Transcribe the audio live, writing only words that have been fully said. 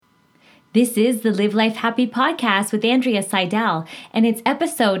This is the Live Life Happy podcast with Andrea Seidel, and it's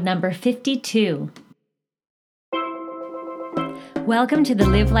episode number 52. Welcome to the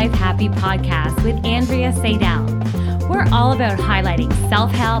Live Life Happy podcast with Andrea Seidel. We're all about highlighting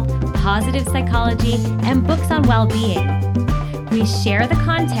self-help, positive psychology, and books on well-being. We share the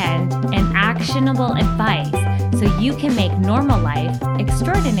content and actionable advice so you can make normal life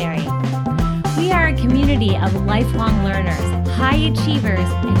extraordinary. We are a community of lifelong learners, high achievers,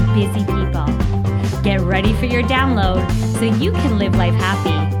 and busy people. Get ready for your download so you can live life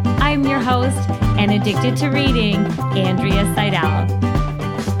happy. I'm your host and addicted to reading, Andrea Seidel.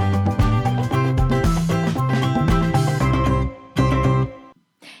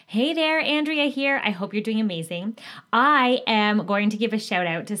 Hey there, Andrea here. I hope you're doing amazing. I am going to give a shout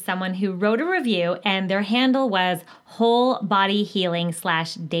out to someone who wrote a review and their handle was Whole Body Healing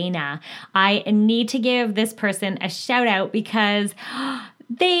 /Dana. I need to give this person a shout out because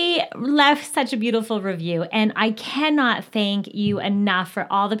they left such a beautiful review, and I cannot thank you enough for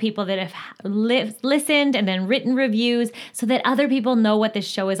all the people that have listened and then written reviews so that other people know what this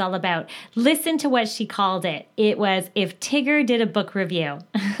show is all about. Listen to what she called it. It was If Tigger Did a Book Review.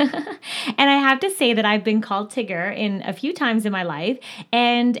 And I have to say that I've been called Tigger in a few times in my life,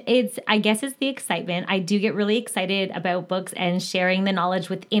 and I guess it's the excitement. I do get really excited about books and sharing the knowledge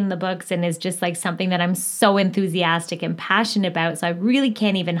within the books, and is just like something that I'm so enthusiastic and passionate about, so I really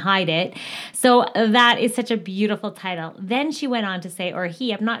can't even hide it. So that is such a beautiful title. Then she went on to say, or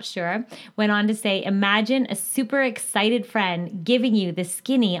he, I'm not sure, went on to say, imagine a super excited friend giving you the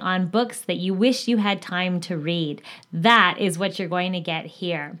skinny on books that you wish you had time to read. That is what you're going to get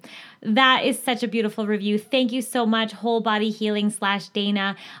here. That is such a beautiful review. Thank you so much, Whole Body Healing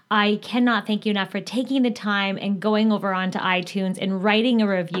 /Dana. I cannot thank you enough for taking the time and going over onto iTunes and writing a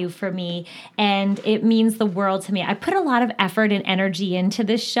review for me. And it means the world to me. I put a lot of effort and energy into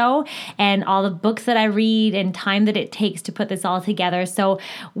this show and all the books that I read and time that it takes to put this all together. So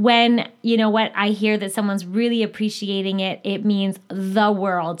when, I hear that someone's really appreciating it, it means the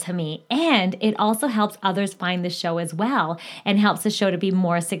world to me. And it also helps others find the show as well and helps the show to be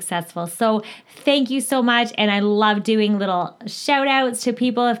more successful. So thank you so much. And I love doing little shout outs to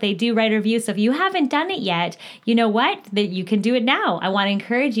people if they do write a review. So if you haven't done it yet, you know what? That you can do it now. I want to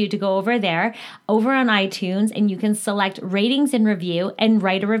encourage you to go over there, over on iTunes, and you can select ratings and review and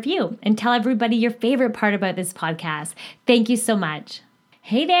write a review and tell everybody your favorite part about this podcast. Thank you so much.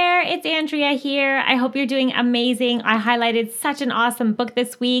 Hey there, it's Andrea here. I hope you're doing amazing. I highlighted such an awesome book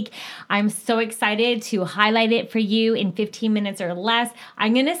this week. I'm so excited to highlight it for you in 15 minutes or less.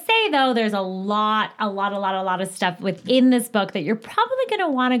 I'm going to say, though, there's a lot of stuff within this book that you're probably going to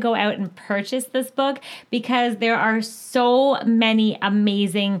want to go out and purchase this book because there are so many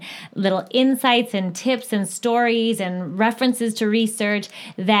amazing little insights and tips and stories and references to research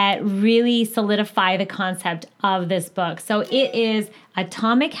that really solidify the concept of this book. So it is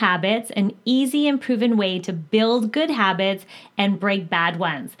Atomic Habits, an easy and proven way to build good habits and break bad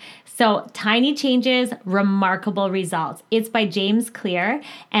ones. So tiny changes, remarkable results. It's by James Clear,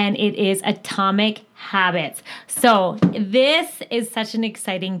 and it is Atomic Habits. So this is such an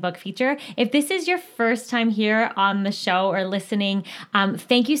exciting book feature. If this is your first time here on the show or listening,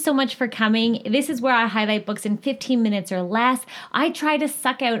 thank you so much for coming. This is where I highlight books in 15 minutes or less. I try to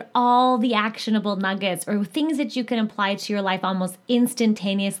suck out all the actionable nuggets or things that you can apply to your life almost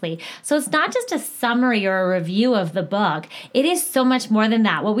instantaneously. So it's not just a summary or a review of the book. It is so much more than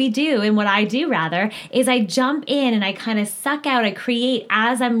that. What we do, and what I do rather, is I jump in and I kind of suck out, I create,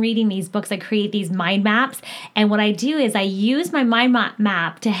 as I'm reading these books, I create these mind maps. And what I do is I use my mind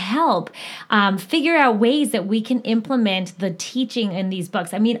map to help figure out ways that we can implement the teaching in these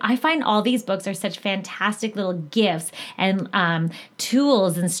books. I mean, I find all these books are such fantastic little gifts and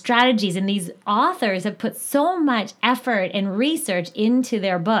tools and strategies. And these authors have put so much effort and research into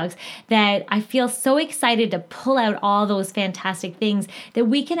their books that I feel so excited to pull out all those fantastic things that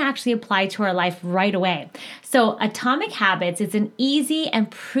we can actually apply to our life right away. So Atomic Habits is an easy and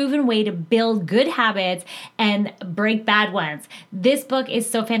proven way to build good habits and break bad ones. This book is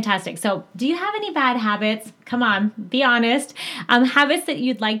so fantastic. So do you have any bad habits? Come on, be honest. Habits that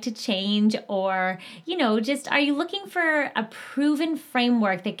you'd like to change, or, just are you looking for a proven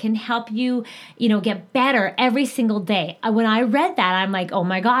framework that can help you, get better every single day? When I read that, I'm like, oh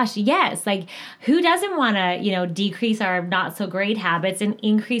my gosh, yes. Like, who doesn't want to, decrease our not so great habits and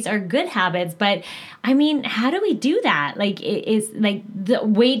increase our good habits? But I mean, how do we do that?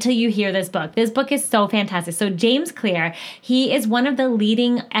 Wait till you hear this book. This book is so fantastic. So James Clear, he is one of the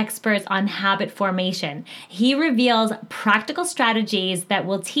leading experts on habit formation. He reveals practical strategies that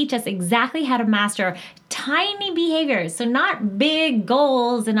will teach us exactly how to master tiny behaviors. So not big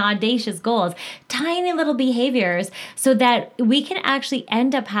goals and audacious goals, tiny little behaviors, so that we can actually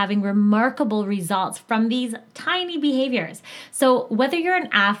end up having remarkable results from these tiny behaviors. So whether you're an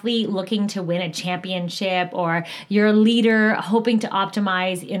athlete looking to win a championship, or you're a leader hoping to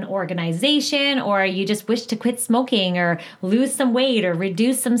optimize an organization, or you just wish to quit smoking or lose some weight or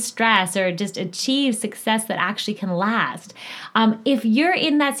reduce some stress or just achieve success that actually can last. If you're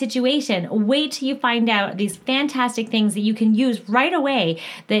in that situation, wait till you find out these fantastic things that you can use right away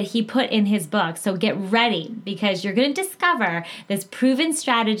that he put in his book. So get ready, because you're going to discover this proven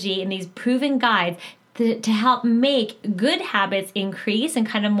strategy and these proven guides to help make good habits increase and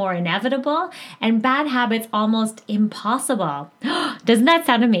kind of more inevitable, and bad habits almost impossible. Doesn't that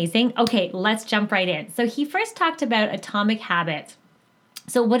sound amazing? Okay, let's jump right in. So he first talked about atomic habits.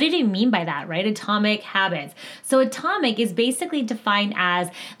 So what did he mean by that, right? Atomic habits. So atomic is basically defined as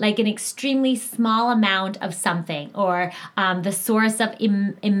like an extremely small amount of something, or the source of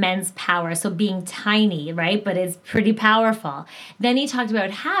immense power. So being tiny, right? But it's pretty powerful. Then he talked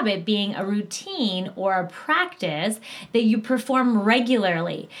about habit being a routine or a practice that you perform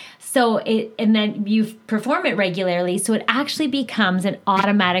regularly. And then you perform it regularly, so it actually becomes an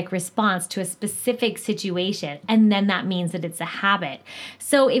automatic response to a specific situation. And then that means that it's a habit.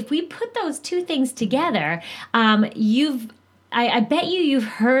 So if we put those two things together, I bet you've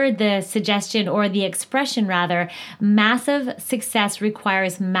heard the suggestion, or the expression rather, massive success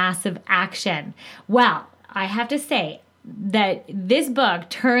requires massive action. Well, I have to say that this book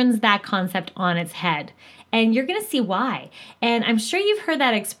turns that concept on its head. And you're going to see why. And I'm sure you've heard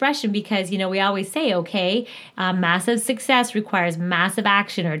that expression because, we always say, okay, massive success requires massive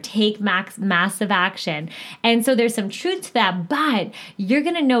action, or take massive action. And so there's some truth to that, but you're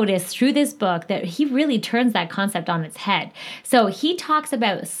going to notice through this book that he really turns that concept on its head. So he talks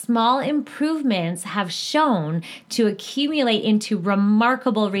about small improvements have shown to accumulate into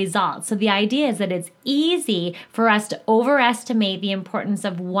remarkable results. So the idea is that it's easy for us to overestimate the importance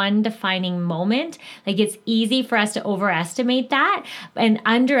of one defining moment. Like, it's easy for us to overestimate that and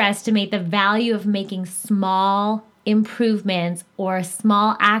underestimate the value of making small improvements or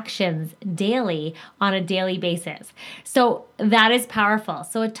small actions daily on a daily basis. So that is powerful.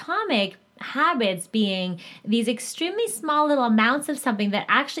 So atomic habits being these extremely small little amounts of something that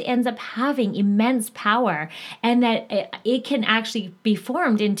actually ends up having immense power, and that it can actually be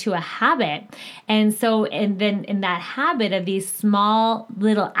formed into a habit. And then in that habit of these small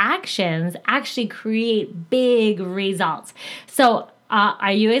little actions actually create big results. So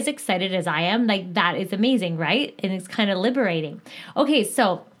are you as excited as I am? Like, that is amazing, right? And it's kind of liberating. Okay,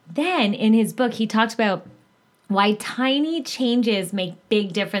 so then in his book, he talks about why tiny changes make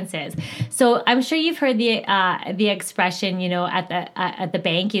big differences. So I'm sure you've heard the expression, at the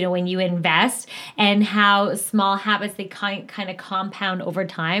bank, when you invest, and how small habits, they kind of compound over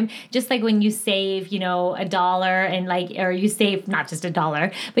time. Just like when you save, $1 and or you save not just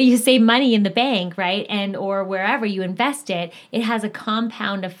 $1, but you save money in the bank, right? And or wherever you invest it, it has a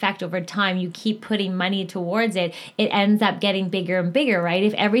compound effect over time. You keep putting money towards it, it ends up getting bigger and bigger, right?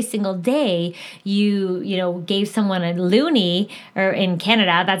 If every single day you gave someone a loonie, or in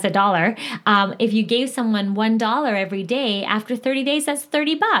Canada, that's $1. If you gave someone $1 every day, after 30 days, that's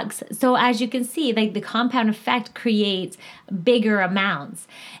 $30. So as you can see, like, the compound effect creates bigger amounts.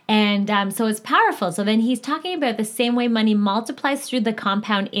 And so it's powerful. So then he's talking about the same way money multiplies through the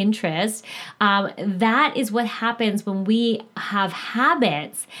compound interest. That is what happens when we have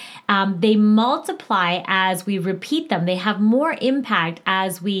habits. They multiply as we repeat them. They have more impact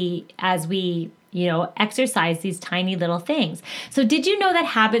as we exercise these tiny little things. So did you know that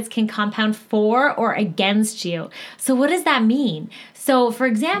habits can compound for or against you? So what does that mean? So for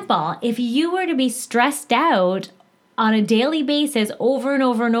example, if you were to be stressed out on a daily basis over and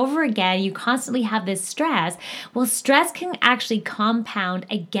over and over again, you constantly have this stress. Well, stress can actually compound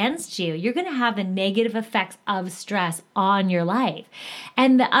against you. You're going to have the negative effects of stress on your life.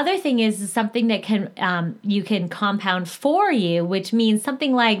 And the other thing is something that you can compound for you, which means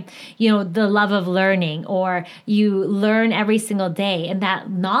something like, the love of learning, or you learn every single day, and that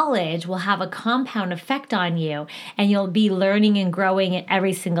knowledge will have a compound effect on you, and you'll be learning and growing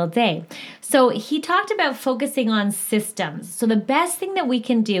every single day. So he talked about focusing on systems. So the best thing that we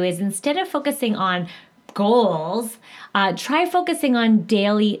can do is, instead of focusing on goals, try focusing on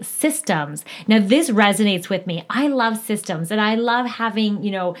daily systems. Now, this resonates with me. I love systems, and I love having,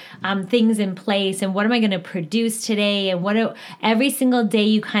 things in place, and what am I going to produce today? And every single day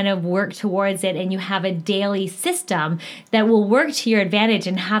you kind of work towards it, and you have a daily system that will work to your advantage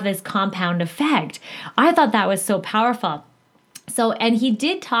and have this compound effect. I thought that was so powerful. So, and he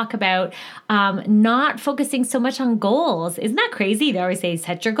did talk about not focusing so much on goals. Isn't that crazy? They always say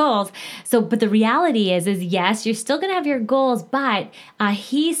set your goals. So, but the reality is yes, you're still going to have your goals, but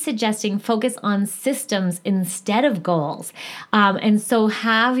he's suggesting focus on systems instead of goals. And so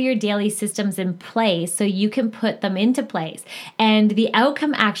have your daily systems in place so you can put them into place. And the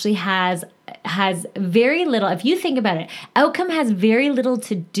outcome actually has very little, if you think about it, outcome has very little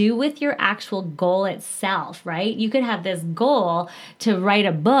to do with your actual goal itself, right? You could have this goal to write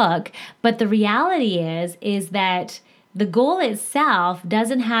a book, but the reality is that the goal itself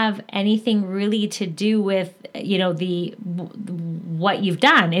doesn't have anything really to do with, what you've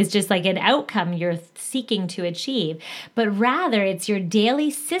done. It's just like an outcome you're seeking to achieve, but rather it's your daily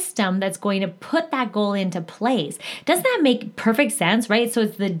system that's going to put that goal into place. Doesn't that make perfect sense, right? So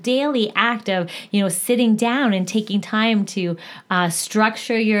it's the daily act of, sitting down and taking time to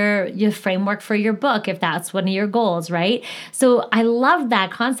structure your framework for your book, if that's one of your goals, right? So I love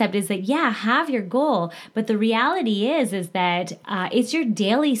that concept is that, have your goal, but the reality is that it's your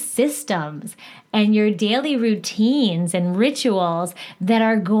daily systems and your daily routines and rituals that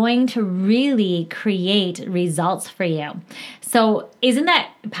are going to really create results for you. So isn't that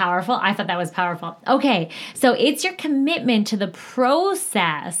powerful? I thought that was powerful. Okay, so it's your commitment to the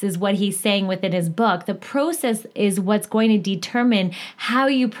process is what he's saying within his book. The process is what's going to determine how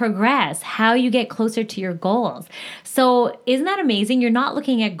you progress, how you get closer to your goals. So isn't that amazing? You're not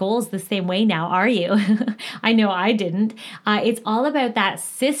looking at goals the same way now, are you? I know I didn't. It's all about that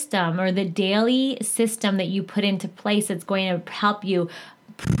system or the daily system that you put into place that's going to help you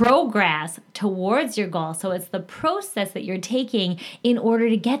progress towards your goal. So it's the process that you're taking in order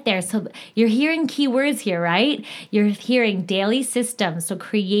to get there. So you're hearing keywords here, right? You're hearing daily systems. So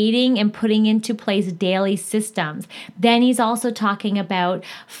creating and putting into place daily systems. Then he's also talking about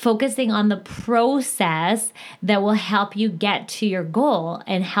focusing on the process that will help you get to your goal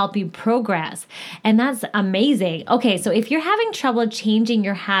and help you progress. And that's amazing. Okay, so if you're having trouble changing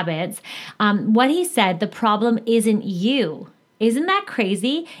your habits, what he said, the problem isn't you. Isn't that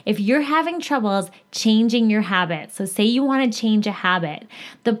crazy? If you're having troubles changing your habits, so say you want to change a habit,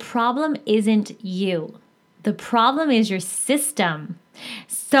 the problem isn't you. The problem is your system.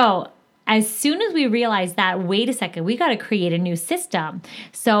 So as soon as we realize that, wait a second, we got to create a new system.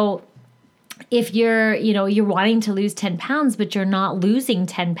 So if you're wanting to lose 10 pounds, but you're not losing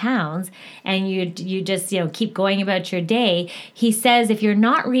 10 pounds and you just, keep going about your day, he says, if you're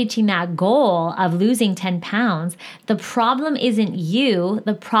not reaching that goal of losing 10 pounds, the problem isn't you.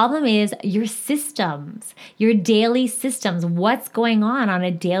 The problem is your systems, your daily systems. What's going on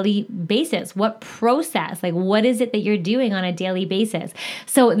a daily basis? What process? Like, what is it that you're doing on a daily basis?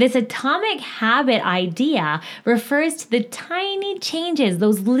 So this atomic habit idea refers to the tiny changes,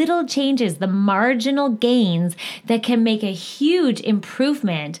 those little changes, the marginal gains that can make a huge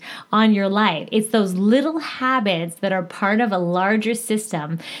improvement on your life. It's those little habits that are part of a larger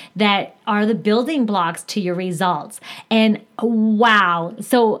system that are the building blocks to your results. And wow.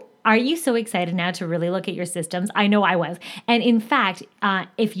 So are you so excited now to really look at your systems? I know I was. And in fact,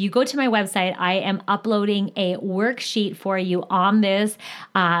 if you go to my website, I am uploading a worksheet for you on this.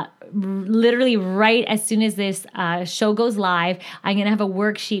 Literally right as soon as this show goes live, I'm going to have a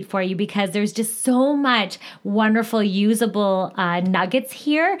worksheet for you because there's just so much wonderful usable nuggets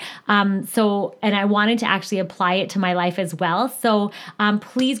here. And I wanted to actually apply it to my life as well. So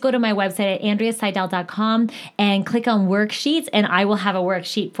please go to my website at andreaseidel.com and click on worksheets, and I will have a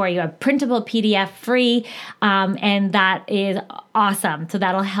worksheet for you, a printable PDF free. And that is awesome. So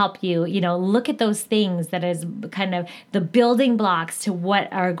that'll help you, look at those things that is kind of the building blocks to what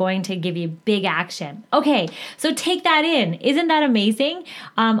are going to give you big action. Okay, so take that in. Isn't that amazing?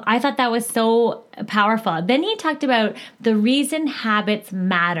 I thought that was so powerful. Then he talked about the reason habits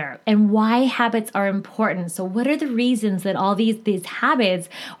matter and why habits are important. So what are the reasons that all these habits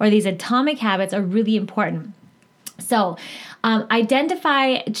or these atomic habits are really important? So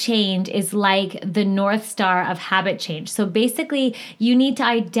identify change is like the North Star of habit change. So basically, you need to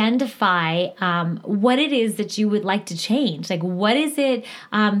identify what it is that you would like to change. Like, what is it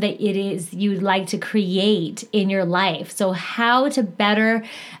that it is you'd like to create in your life? So how to better,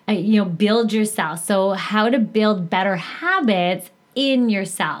 build yourself. So how to build better habits in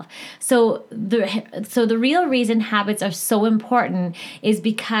yourself. So the real reason habits are so important is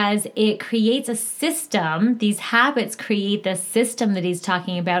because it creates a system. These habits create the system that he's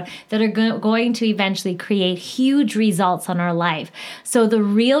talking about that are going to eventually create huge results on our life. So the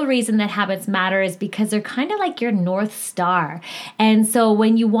real reason that habits matter is because they're kind of like your North Star. And so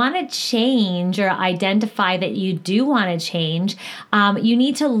when you want to change or identify that you do want to change, you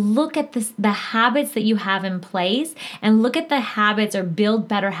need to look at the habits that you have in place and look at the habits or build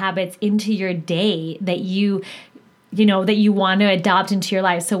better habits into your day that you want to adopt into your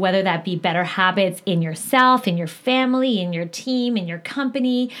life. So whether that be better habits in yourself, in your family, in your team, in your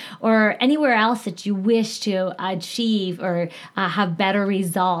company, or anywhere else that you wish to achieve or have better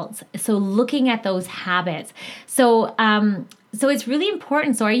results. So looking at those habits. So it's really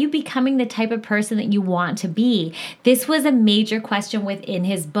important. So are you becoming the type of person that you want to be? This was a major question within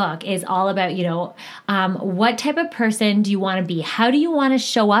his book, is all about, what type of person do you want to be? How do you want to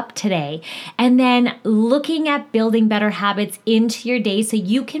show up today? And then looking at building better habits into your day so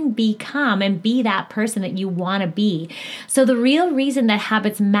you can become and be that person that you want to be. So the real reason that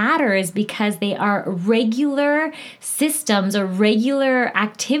habits matter is because they are regular systems or regular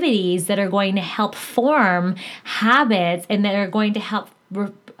activities that are going to help form habits and that are going to help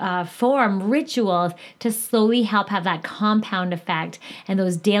form rituals to slowly help have that compound effect. And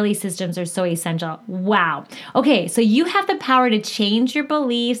those daily systems are so essential. Wow. Okay, so you have the power to change your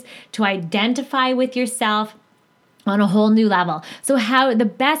beliefs, to identify with yourself on a whole new level. So the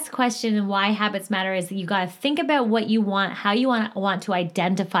best question and why habits matter is that you got to think about what you want, how you want to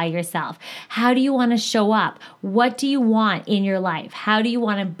identify yourself. How do you want to show up? What do you want in your life? How do you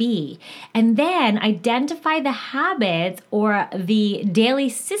want to be? And then identify the habits or the daily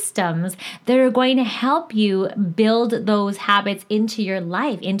systems that are going to help you build those habits into your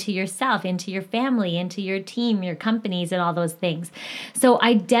life, into yourself, into your family, into your team, your companies, and all those things. So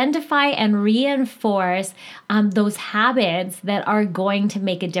identify and reinforce those habits that are going to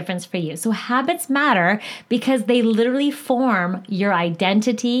make a difference for you. So habits matter because they literally form your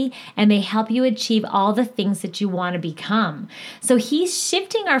identity and they help you achieve all the things that you want to become. So he's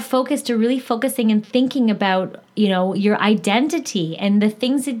shifting our focus to really focusing and thinking about, your identity and the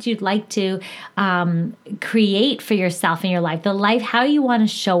things that you'd like to create for yourself in your life, the life, how you want to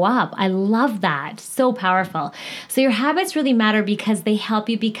show up. I love that. So powerful. So your habits really matter because they help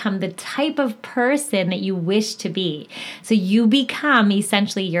you become the type of person that you wish to be. So you become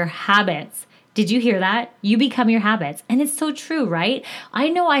essentially your habits. Did you hear that? You become your habits. And it's so true, right? I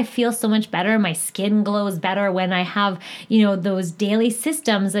know I feel so much better. My skin glows better when I have, those daily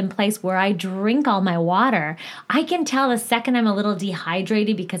systems in place where I drink all my water. I can tell the second I'm a little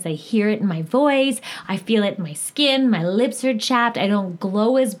dehydrated because I hear it in my voice. I feel it in my skin. My lips are chapped. I don't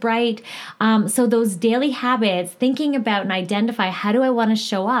glow as bright. So those daily habits, thinking about and identify, how do I want to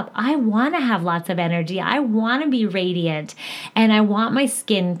show up? I want to have lots of energy. I want to be radiant. And I want my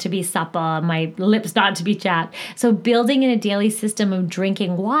skin to be supple, my lips not to be chapped. So building in a daily system of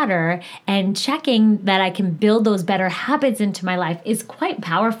drinking water and checking that I can build those better habits into my life is quite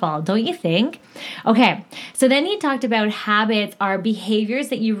powerful, don't you think? Okay, so then he talked about habits are behaviors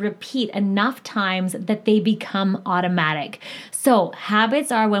that you repeat enough times that they become automatic. So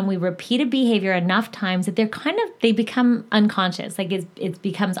habits are when we repeat a behavior enough times that they become unconscious, like it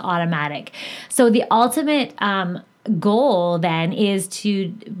becomes automatic. So the ultimate goal then is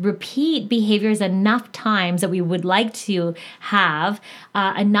to repeat behaviors enough times that we would like to have,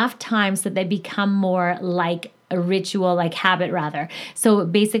 enough times that they become more like a ritual, like habit rather. So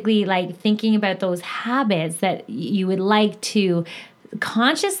basically like thinking about those habits that you would like to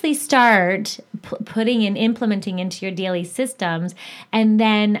consciously start putting and implementing into your daily systems and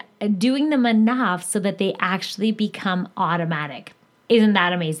then doing them enough so that they actually become automatic. Isn't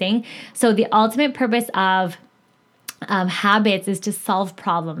that amazing? So the ultimate purpose of habits is to solve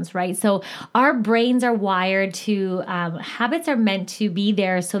problems, right? So our brains are wired to, habits are meant to be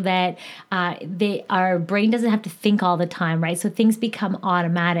there so that our brain doesn't have to think all the time, right? So things become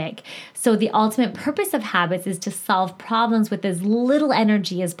automatic. So the ultimate purpose of habits is to solve problems with as little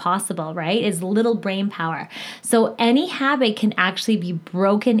energy as possible, right? As little brain power. So any habit can actually be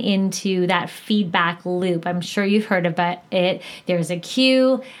broken into that feedback loop. I'm sure you've heard about it. There's a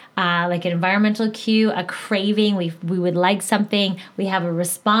cue, like an environmental cue, a craving. We would like something. We have a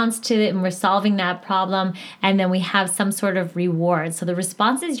response to it and we're solving that problem. And then we have some sort of reward. So the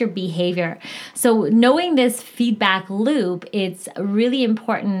response is your behavior. So knowing this feedback loop, it's really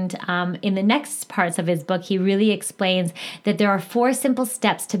important. In the next parts of his book, he really explains that there are 4 simple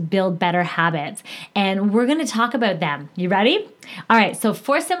steps to build better habits. And we're going to talk about them. You ready? All right. So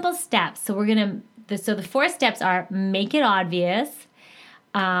 4 simple steps. So the 4 steps are: make it obvious,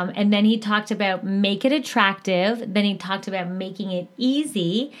 And then he talked about make it attractive. Then he talked about making it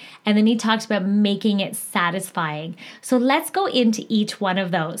easy. And then he talked about making it satisfying. So let's go into each one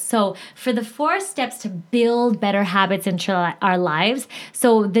of those. So for the 4 steps to build better habits into our lives.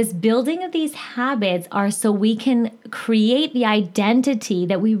 So this building of these habits are so we can create the identity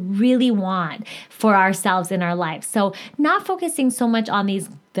that we really want for ourselves in our life. So not focusing so much on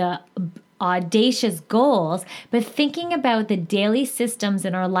the audacious goals, but thinking about the daily systems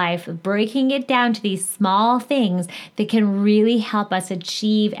in our life, breaking it down to these small things that can really help us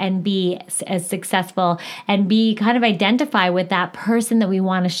achieve and be as successful and be kind of identify with that person that we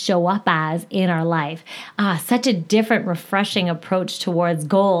want to show up as in our life. Such a different, refreshing approach towards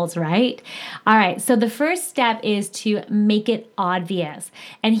goals, right? All right. So the first step is to make it obvious.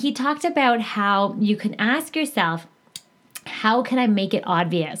 And he talked about how you can ask yourself, how can I make it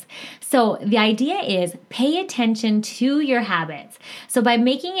obvious? So the idea is pay attention to your habits. So by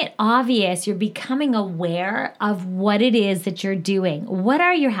making it obvious, you're becoming aware of what it is that you're doing. What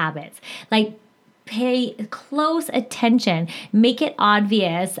are your habits? Like, pay close attention, make it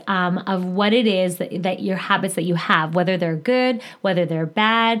obvious of what it is that your habits that you have, whether they're good, whether they're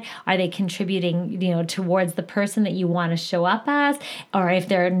bad, are they contributing, towards the person that you want to show up as, or if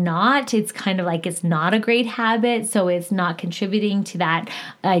they're not, it's kind of like it's not a great habit, so it's not contributing to that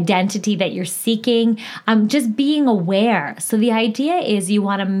identity that you're seeking. Just being aware. So the idea is you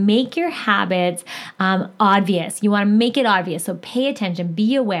want to make your habits obvious. You want to make it obvious. So pay attention,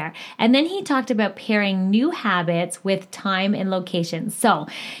 be aware. And then he talked about pairing new habits with time and location. So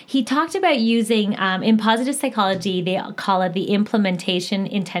he talked about using, in positive psychology, they call it the implementation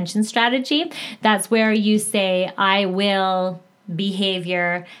intention strategy. That's where you say, I will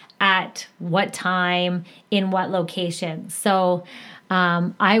behavior at what time, in what location. So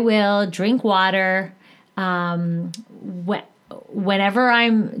I will drink water whenever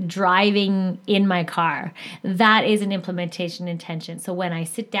I'm driving in my car. That is an implementation intention. So when I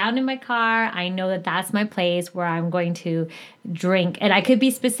sit down in my car, I know that that's my place where I'm going to drink. And I could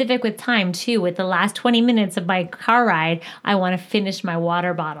be specific with time too. With the last 20 minutes of my car ride, I want to finish my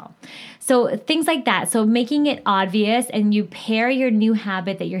water bottle. So things like that. So making it obvious, and you pair your new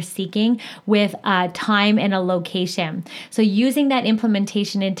habit that you're seeking with time and a location. So using that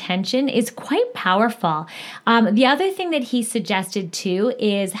implementation intention is quite powerful. The other thing that he suggested too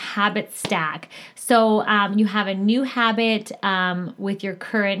is habit stack. So you have a new habit with your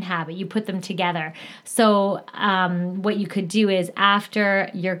current habit. You put them together. So what you could do is after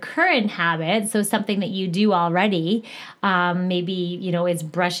your current habit, so something that you do already, maybe, is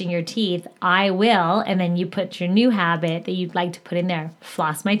brushing your teeth, I will, and then you put your new habit that you'd like to put in there,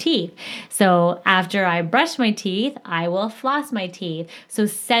 floss my teeth. So after I brush my teeth, I will floss my teeth. So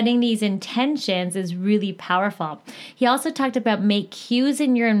setting these intentions is really powerful. He also talked about make cues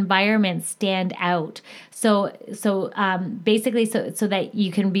in your environment stand out. So basically, so that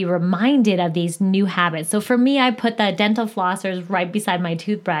you can be reminded of these new habits. So for me, I put the dental flossers right beside my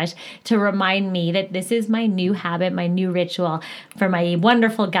toothbrush to remind me that this is my new habit, my new ritual for my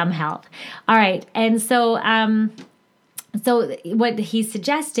wonderful gum health. All right. And so what he's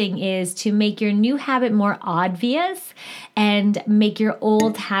suggesting is to make your new habit more obvious and make your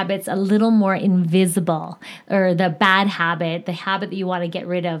old habits a little more invisible, or the bad habit, the habit that you want to get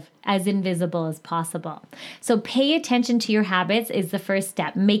rid of, as invisible as possible. So pay attention to your habits is the first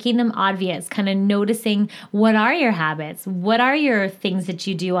step, making them obvious, kind of noticing what are your habits? What are your things that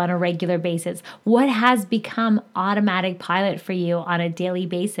you do on a regular basis? What has become automatic pilot for you on a daily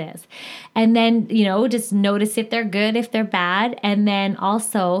basis? And then, just notice if they're good, if they're bad, and then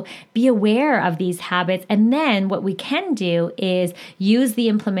also be aware of these habits. And then what we can do is use the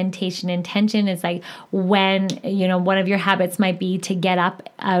implementation intention. It's like when, one of your habits might be to get up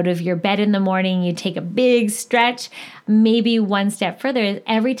out of your bed in the morning, you take a big stretch. Maybe one step further is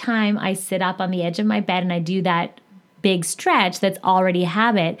every time I sit up on the edge of my bed and I do that big stretch that's already a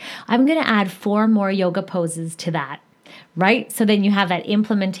habit, I'm going to add 4 more yoga poses to that. Right? So then you have that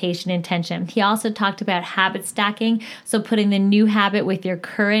implementation intention. He also talked about habit stacking. So putting the new habit with your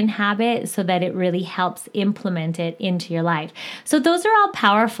current habit so that it really helps implement it into your life. So those are all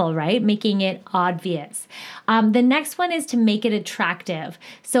powerful, right? Making it obvious. The next one is to make it attractive.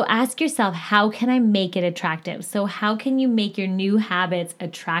 So ask yourself, how can I make it attractive? So how can you make your new habits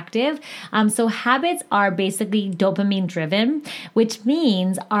attractive? So habits are basically dopamine driven, which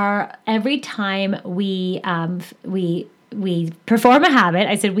means every time we we perform a habit.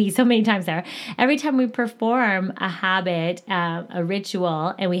 I said we so many times there. Every time we perform a habit, a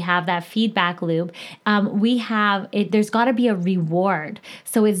ritual, and we have that feedback loop, we have it. There's got to be a reward.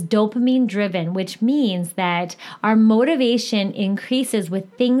 So it's dopamine driven, which means that our motivation increases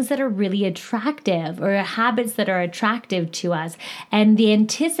with things that are really attractive or habits that are attractive to us. And the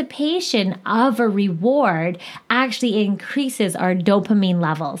anticipation of a reward actually increases our dopamine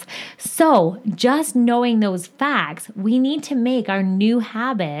levels. So just knowing those facts, we need to make our new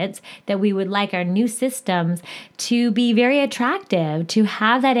habits that we would like, our new systems, to be very attractive, to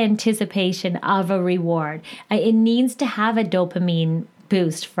have that anticipation of a reward. It needs to have a dopamine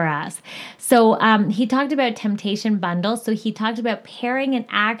boost for us. So he talked about temptation bundles. So he talked about pairing an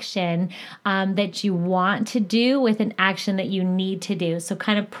action that you want to do with an action that you need to do. So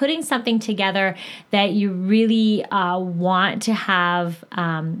kind of putting something together that you really want to have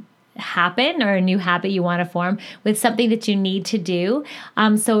happen, or a new habit you want to form, with something that you need to do.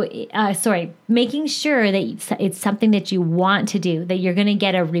 Making sure that it's something that you want to do, that you're going to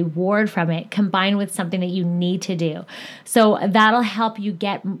get a reward from it, combined with something that you need to do. So that'll help you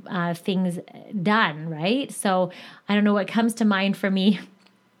get things done, right? So I don't know what comes to mind for me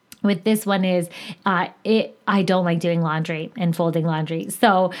with this one is I don't like doing laundry and folding laundry.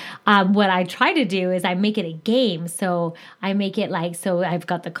 So what I try to do is I make it a game. So I make it so I've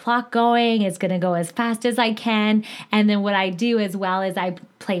got the clock going. It's going to go as fast as I can. And then what I do as well is I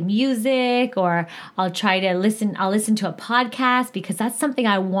play music, or I'll try to listen. I'll listen to a podcast, because that's something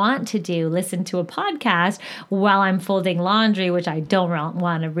I want to do. Listen to a podcast while I'm folding laundry, which I don't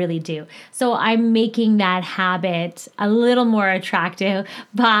want to really do. So I'm making that habit a little more attractive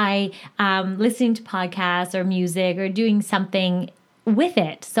by listening to podcasts or music or doing something with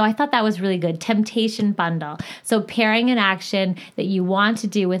it. So I thought that was really good. Temptation bundle. So pairing an action that you want to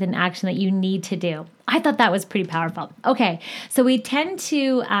do with an action that you need to do. I thought that was pretty powerful. Okay, so we tend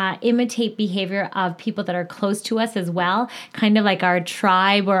to imitate behavior of people that are close to us as well, kind of like our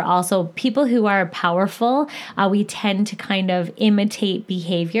tribe, or also people who are powerful. We tend to kind of imitate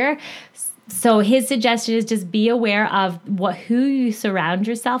behavior. So his suggestion is just be aware of who you surround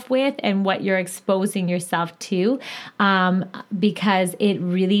yourself with and what you're exposing yourself to, because it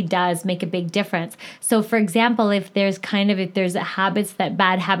really does make a big difference. So for example, if there's bad habits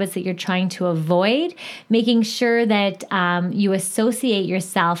that you're trying to avoid, making sure that you associate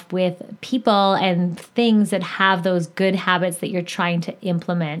yourself with people and things that have those good habits that you're trying to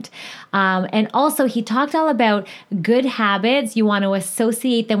implement. And also he talked all about good habits. You want to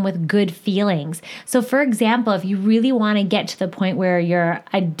associate them with good feelings. So for example, if you really want to get to the point where you're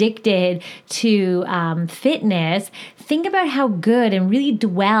addicted to fitness, think about how good, and really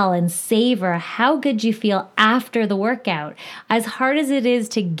dwell and savor how good you feel after the workout. As hard as it is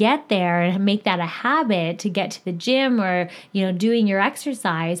to get there and make that a habit, to get to the gym or doing your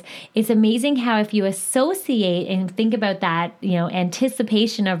exercise, it's amazing how if you associate and think about that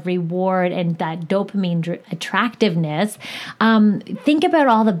anticipation of reward and that dopamine attractiveness, think about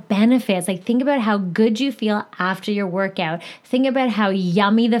all the benefits. Think about how good you feel after your workout. Think about how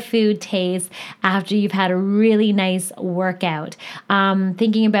yummy the food tastes after you've had a really nice workout.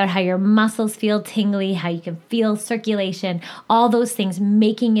 Thinking about how your muscles feel tingly, how you can feel circulation, all those things,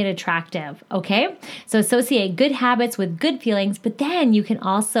 making it attractive. Okay? So associate good habits with good feelings, but then you can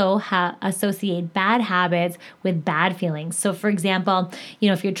also associate bad habits with bad feelings. So for example,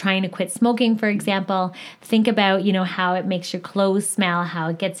 if you're trying to quit smoking, for example, think about, how it makes your clothes smell, how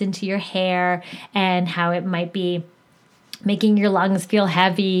it gets into your hair, and how it might be making your lungs feel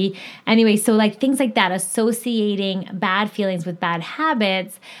heavy. Anyway, so things like that, associating bad feelings with bad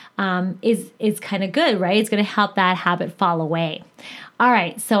habits is kind of good, right? It's going to help that habit fall away. All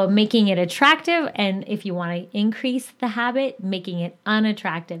right, so making it attractive, and if you want to increase the habit, making it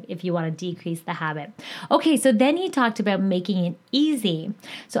unattractive if you want to decrease the habit. Okay, so then he talked about making it easy.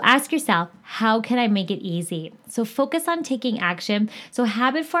 So ask yourself, how can I make it easy? So focus on taking action. So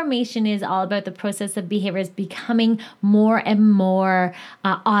habit formation is all about the process of behaviors becoming more and more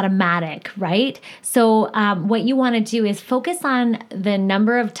automatic, right? So what you want to do is focus on the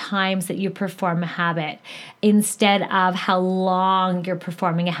number of times that you perform a habit instead of how long you're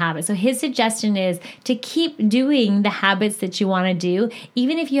performing a habit. So his suggestion is to keep doing the habits that you want to do,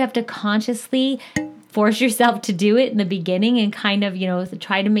 even if you have to consciously force yourself to do it in the beginning and kind of,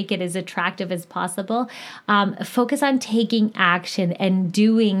 try to make it as attractive as possible. Focus on taking action and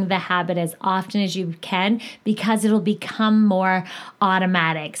doing the habit as often as you can, because it'll become more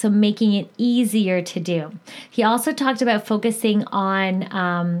automatic. So making it easier to do. He also talked about focusing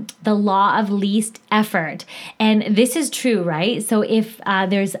on the law of least effort. And this is true, right? So if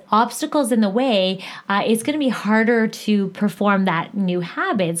there's obstacles in the way, it's going to be harder to perform that new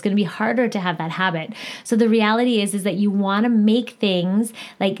habit. It's going to be harder to have that habit. So the reality is that you want to make things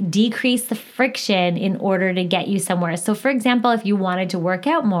like decrease the friction in order to get you somewhere. So for example, if you wanted to work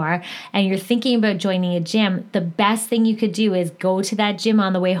out more and you're thinking about joining a gym, the best thing you could do is go to that gym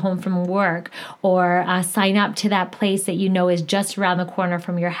on the way home from work, or sign up to that place that you know is just around the corner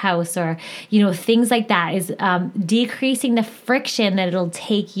from your house, or things like that is decreasing the friction that it'll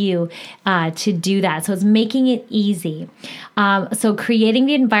take you to do that. So it's making it easy. So creating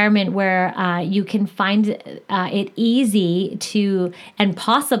the environment where you can find it easy to and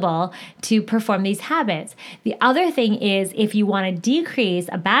possible to perform these habits. The other thing is, if you want to decrease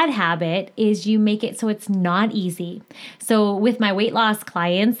a bad habit, is you make it so it's not easy. So with my weight loss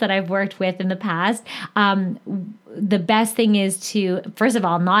clients that I've worked with in the past, the best thing is to, first of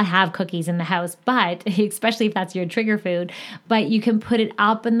all, not have cookies in the house, but especially if that's your trigger food, but you can put it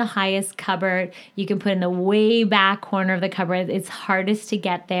up in the highest cupboard. You can put it in the way back corner of the cupboard. It's hardest to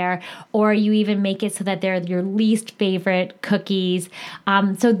get there, or you even make it so that they're your least favorite cookies.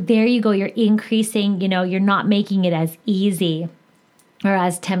 So there you go. You're increasing, you're not making it as easy or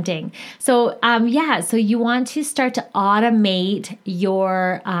as tempting. So, so you want to start to automate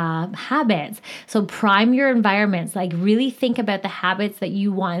your habits. So prime your environments, like really think about the habits that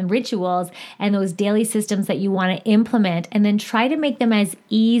you want and rituals and those daily systems that you want to implement, and then try to make them as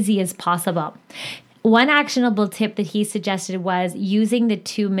easy as possible. One actionable tip that he suggested was using the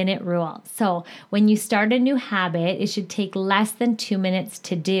 2-minute rule. So when you start a new habit, it should take less than 2 minutes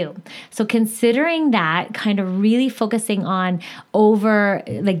to do. So considering that, kind of really focusing on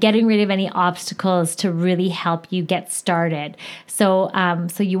getting rid of any obstacles to really help you get started. So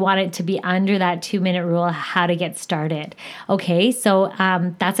you want it to be under that 2-minute rule, how to get started. Okay, so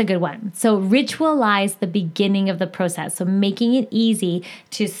that's a good one. So ritualize the beginning of the process. So making it easy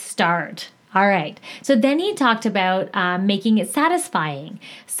to start. All right. So then he talked about making it satisfying.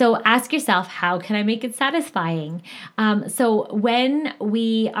 So ask yourself, how can I make it satisfying? So when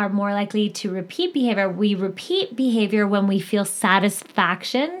we are more likely to repeat behavior, we repeat behavior when we feel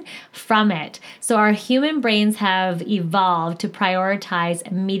satisfaction from it. So our human brains have evolved to prioritize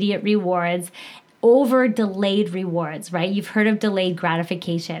immediate rewards over delayed rewards, right? You've heard of delayed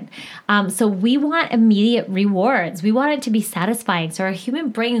gratification. So we want immediate rewards. We want it to be satisfying. So our human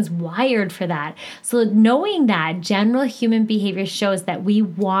brain is wired for that. So knowing that, general human behavior shows that we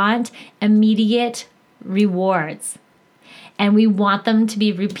want immediate rewards, and we want them to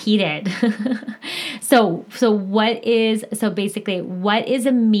be repeated. So what is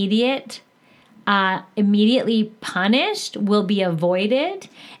immediately punished will be avoided,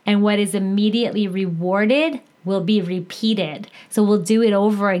 and what is immediately rewarded will be repeated. So we'll do it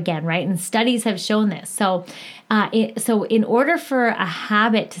over again, right? And studies have shown this. So in order for a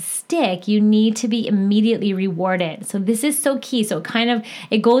habit to stick, you need to be immediately rewarded. So this is so key. So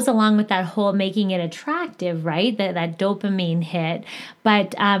it goes along with that whole making it attractive, right? That dopamine hit,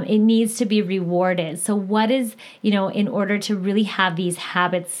 but it needs to be rewarded. So what is, in order to really have these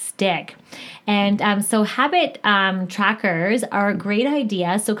habits stick? And so habit trackers are a great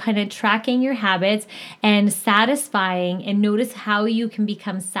idea. So kind of tracking your habits and satisfying, and notice how you can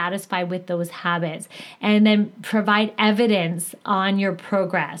become satisfied with those habits, and then provide evidence on your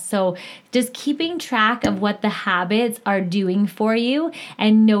progress. So just keeping track of what the habits are doing for you,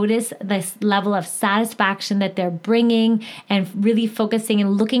 and notice this level of satisfaction that they're bringing, and really focusing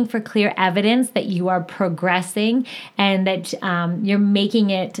and looking for clear evidence that you are progressing, and that you're making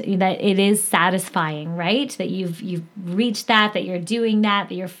it, that it is satisfying, right? That you've reached that you're doing that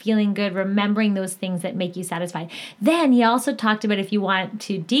you're feeling good, remembering those things that make you satisfied. Then he also talked about, if you want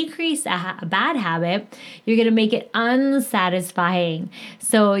to decrease a bad habit, you're going to make it unsatisfying.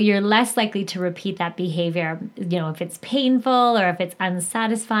 So you're less likely to repeat that behavior, if it's painful or if it's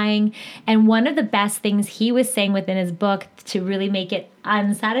unsatisfying. And one of the best things he was saying within his book to really make it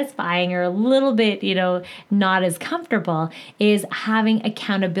unsatisfying or a little bit, not as comfortable, is having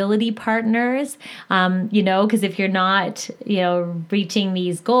accountability partners, because if you're not, reaching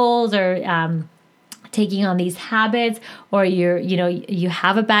these goals or taking on these habits, or you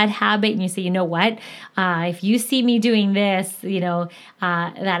have a bad habit and you say, you know what, if you see me doing this,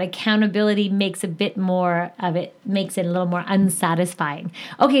 that accountability makes a bit more of it, makes it a little more unsatisfying.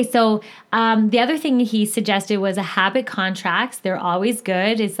 Okay, so the other thing he suggested was a habit contracts. They're always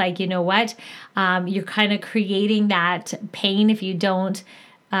good. It's like, you know what, you're kind of creating that pain if you don't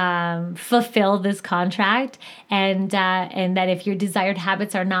fulfill this contract, and that if your desired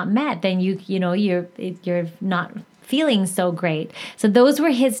habits are not met, then you're not feeling so great. So those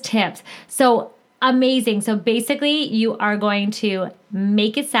were his tips. So amazing. So basically, you are going to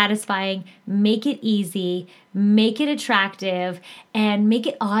make it satisfying, make it easy, make it attractive, and make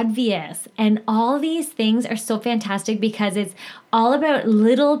it obvious. And all these things are so fantastic because it's all about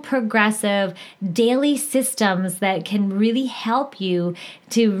little progressive daily systems that can really help you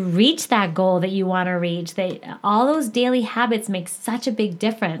to reach that goal that you want to reach. All those daily habits make such a big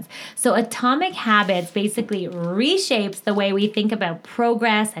difference. So Atomic Habits basically reshapes the way we think about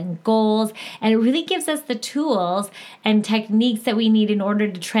progress and goals, and it really gives us the tools and techniques that we need in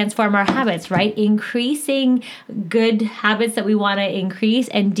order to transform our habits, right? Increasing good habits that we want to increase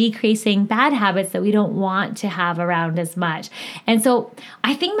and decreasing bad habits that we don't want to have around as much. And so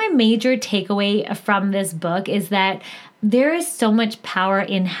I think my major takeaway from this book is that there is so much power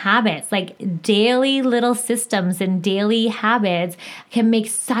in habits. Like daily little systems and daily habits can make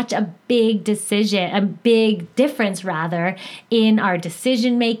such a big difference rather in our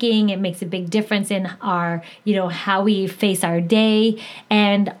decision making. It makes a big difference in our, how we face our day,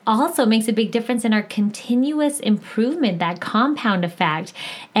 and also makes a big difference in our continuous improvement, that compound effect,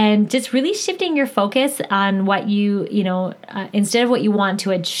 and just really shifting your focus on what instead of what you want to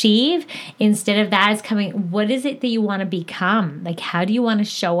achieve, instead of that is coming, what is it that you want to become? Like, how do you want to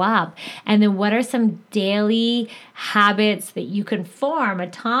show up? And then what are some daily habits that you can form,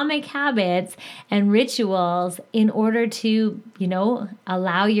 atomic habits and rituals, in order to,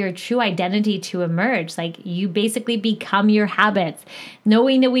 allow your true identity to emerge? Like, you basically become your habits.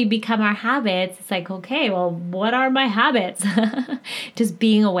 Knowing that we become our habits, it's like, okay, well, what are my habits? Just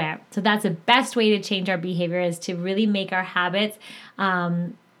being aware. So that's the best way to change our behavior, is to really make our habits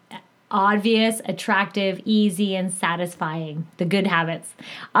obvious, attractive, easy, and satisfying, the good habits.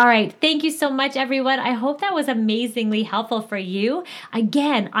 All right. Thank you so much, everyone. I hope that was amazingly helpful for you.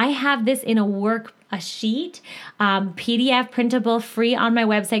 Again, I have this in a sheet, PDF printable, free on my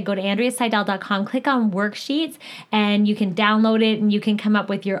website. Go to AndreaSeidel.com, click on worksheets, and you can download it, and you can come up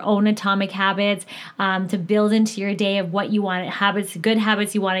with your own atomic habits to build into your day of what you want, good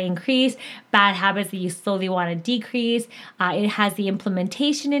habits you want to increase, bad habits that you slowly want to decrease. It has the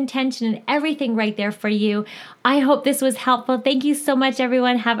implementation intention and everything right there for you. I hope this was helpful. Thank you so much,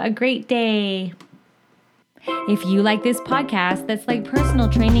 everyone. Have a great day. If you like this podcast that's like personal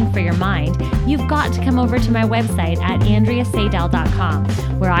training for your mind, you've got to come over to my website at AndreaSeidel.com,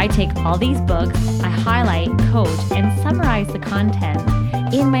 where I take all these books, I highlight, coach, and summarize the content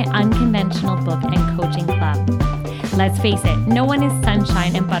in my unconventional book and coaching club. Let's face it, no one is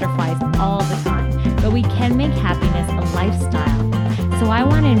sunshine and butterflies all the time, but we can make happiness a lifestyle. So I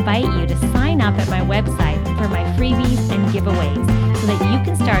want to invite you to sign up at my website for my freebies and giveaways so that you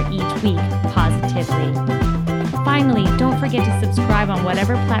can start each week positively. Finally, don't forget to subscribe on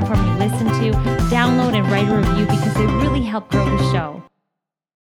whatever platform you listen to, download and write a review because they really help grow the show.